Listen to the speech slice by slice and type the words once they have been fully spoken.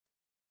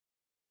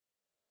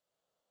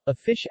A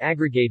fish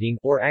aggregating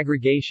or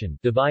aggregation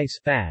device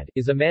fad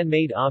is a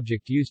man-made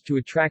object used to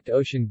attract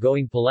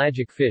ocean-going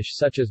pelagic fish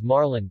such as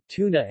marlin,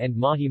 tuna and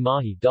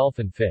mahi-mahi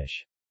dolphin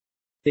fish.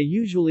 They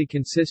usually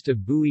consist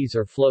of buoys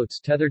or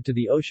floats tethered to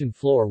the ocean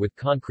floor with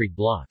concrete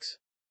blocks.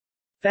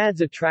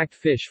 Fads attract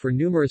fish for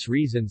numerous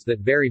reasons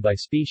that vary by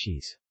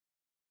species.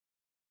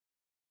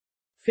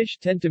 Fish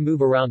tend to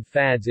move around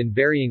fads in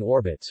varying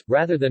orbits,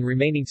 rather than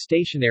remaining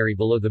stationary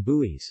below the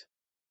buoys.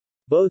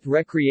 Both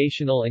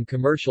recreational and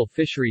commercial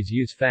fisheries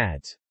use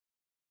fads.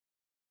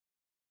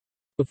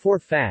 Before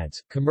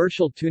fads,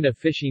 commercial tuna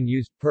fishing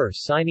used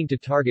purse seining to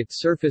target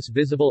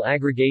surface-visible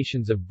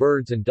aggregations of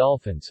birds and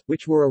dolphins,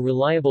 which were a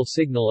reliable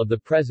signal of the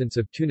presence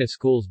of tuna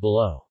schools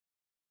below.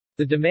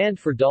 The demand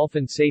for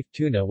dolphin-safe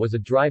tuna was a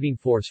driving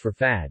force for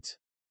fads.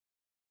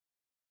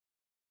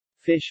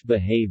 Fish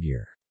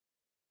behavior.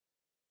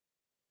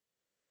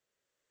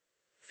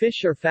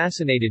 Fish are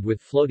fascinated with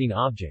floating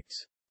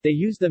objects. They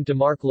use them to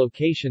mark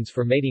locations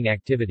for mating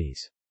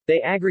activities.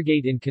 They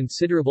aggregate in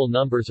considerable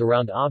numbers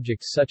around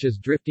objects such as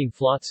drifting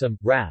flotsam,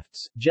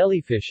 rafts,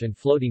 jellyfish and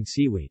floating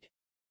seaweed.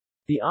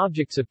 The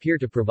objects appear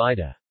to provide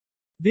a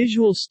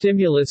visual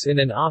stimulus in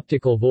an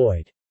optical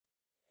void,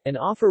 and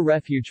offer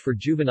refuge for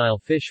juvenile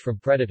fish from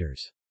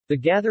predators. The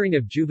gathering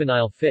of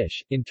juvenile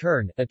fish, in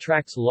turn,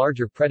 attracts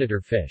larger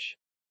predator fish.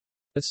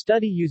 A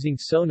study using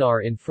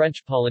sonar in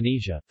French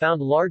Polynesia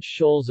found large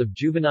shoals of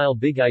juvenile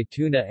big-eye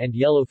tuna and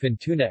yellowfin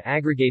tuna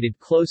aggregated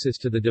closest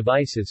to the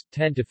devices,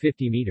 10 to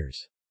 50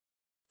 meters.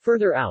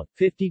 Further out,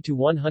 50 to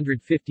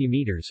 150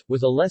 meters,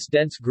 was a less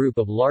dense group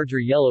of larger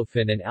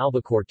yellowfin and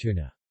albacore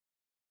tuna.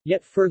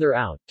 Yet further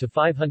out, to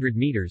 500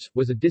 meters,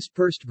 was a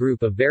dispersed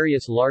group of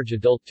various large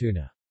adult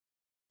tuna.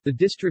 The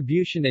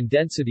distribution and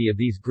density of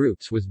these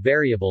groups was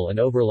variable and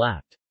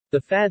overlapped. The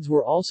fads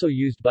were also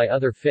used by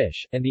other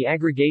fish, and the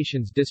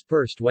aggregations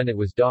dispersed when it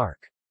was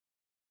dark.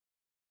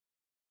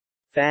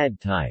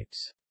 Fad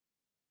types.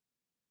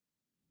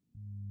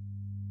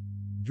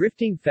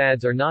 Drifting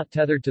fads are not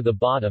tethered to the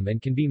bottom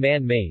and can be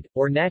man-made,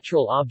 or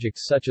natural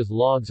objects such as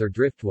logs or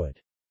driftwood.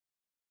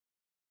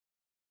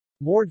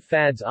 Moored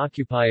fads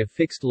occupy a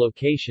fixed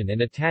location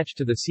and attach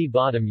to the sea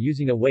bottom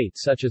using a weight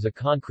such as a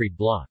concrete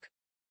block.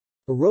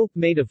 A rope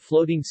made of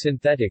floating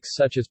synthetics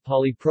such as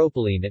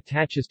polypropylene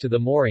attaches to the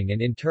mooring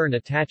and in turn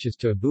attaches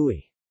to a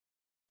buoy.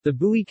 The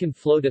buoy can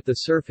float at the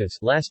surface,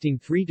 lasting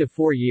 3 to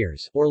 4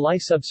 years, or lie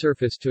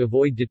subsurface to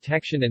avoid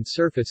detection and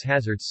surface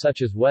hazards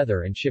such as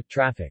weather and ship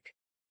traffic.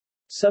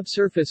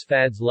 Subsurface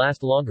fads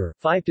last longer,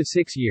 5 to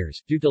 6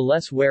 years, due to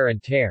less wear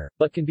and tear,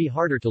 but can be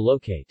harder to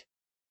locate.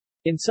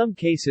 In some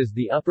cases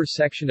the upper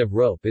section of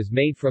rope is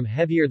made from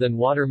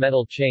heavier-than-water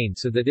metal chain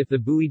so that if the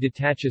buoy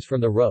detaches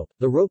from the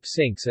rope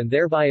sinks and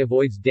thereby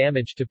avoids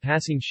damage to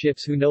passing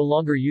ships who no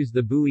longer use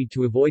the buoy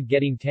to avoid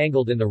getting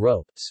tangled in the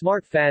rope.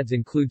 Smart fads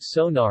include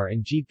sonar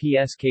and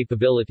GPS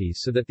capabilities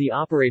so that the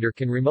operator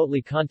can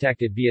remotely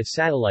contact it via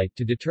satellite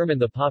to determine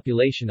the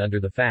population under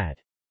the fad.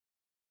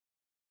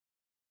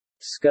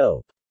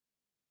 Scope.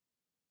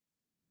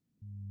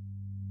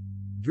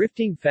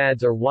 Drifting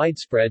fads are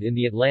widespread in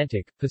the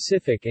Atlantic,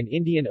 Pacific and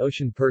Indian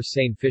Ocean purse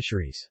seine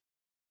fisheries.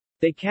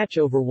 They catch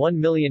over 1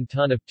 million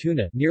ton of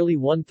tuna, nearly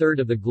one-third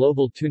of the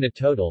global tuna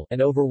total,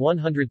 and over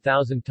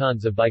 100,000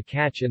 tons of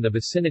bycatch in the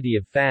vicinity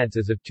of fads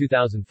as of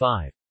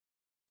 2005.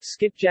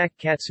 Skipjack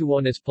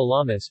Katsuonis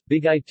pelamis,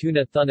 big-eye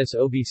tuna Thunus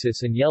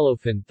obesus and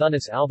yellowfin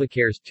Thunus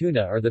albicares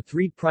tuna are the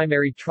three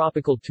primary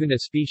tropical tuna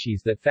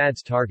species that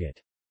fads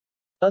target.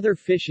 Other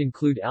fish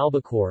include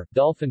albacore,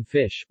 dolphin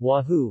fish,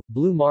 wahoo,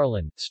 blue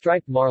marlin,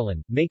 striped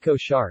marlin, mako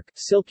shark,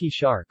 silky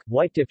shark,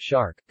 whitetip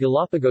shark,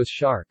 Galapagos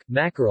shark,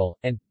 mackerel,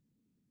 and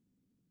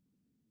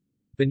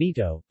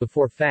bonito.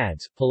 Before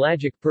fads,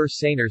 pelagic purse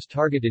seiners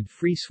targeted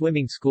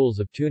free-swimming schools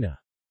of tuna.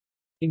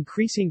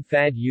 Increasing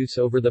fad use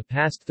over the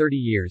past 30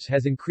 years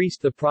has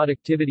increased the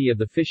productivity of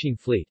the fishing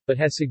fleet, but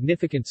has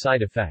significant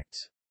side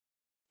effects.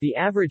 The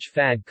average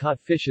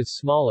fad-caught fish is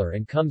smaller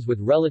and comes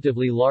with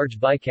relatively large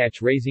bycatch,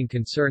 raising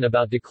concern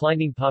about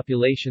declining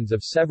populations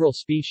of several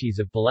species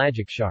of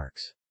pelagic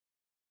sharks.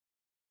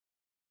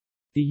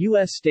 The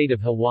U.S. state of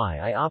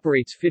Hawaii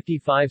operates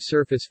 55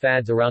 surface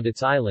fads around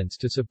its islands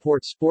to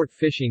support sport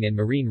fishing and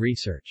marine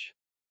research.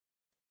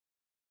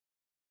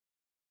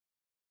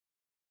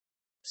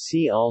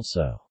 See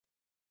also: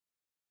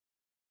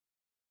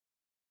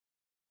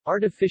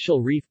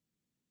 Artificial reef,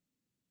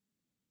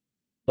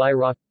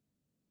 Byrock,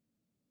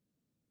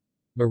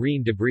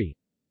 marine debris,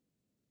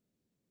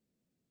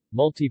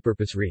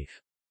 multipurpose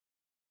reef.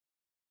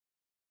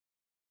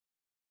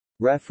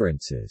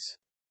 References.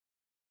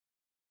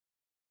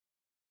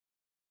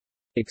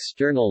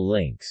 External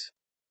links.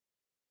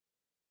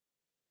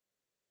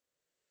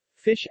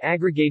 Fish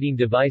aggregating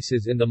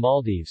devices in the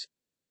Maldives.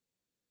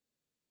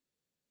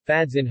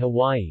 Fads in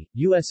Hawaii,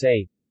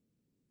 USA.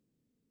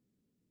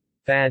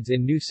 Fads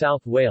in New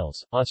South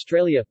Wales,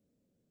 Australia.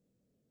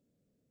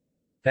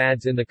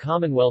 Fads in the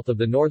Commonwealth of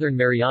the Northern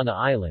Mariana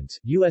Islands,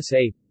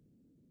 USA.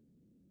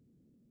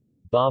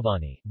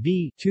 Bhavani.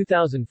 B.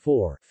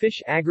 2004,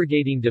 Fish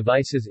Aggregating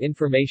Devices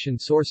Information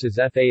Sources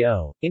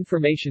FAO,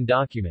 Information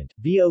Document,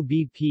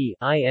 BOBP,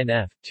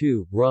 INF,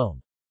 2,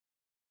 Rome.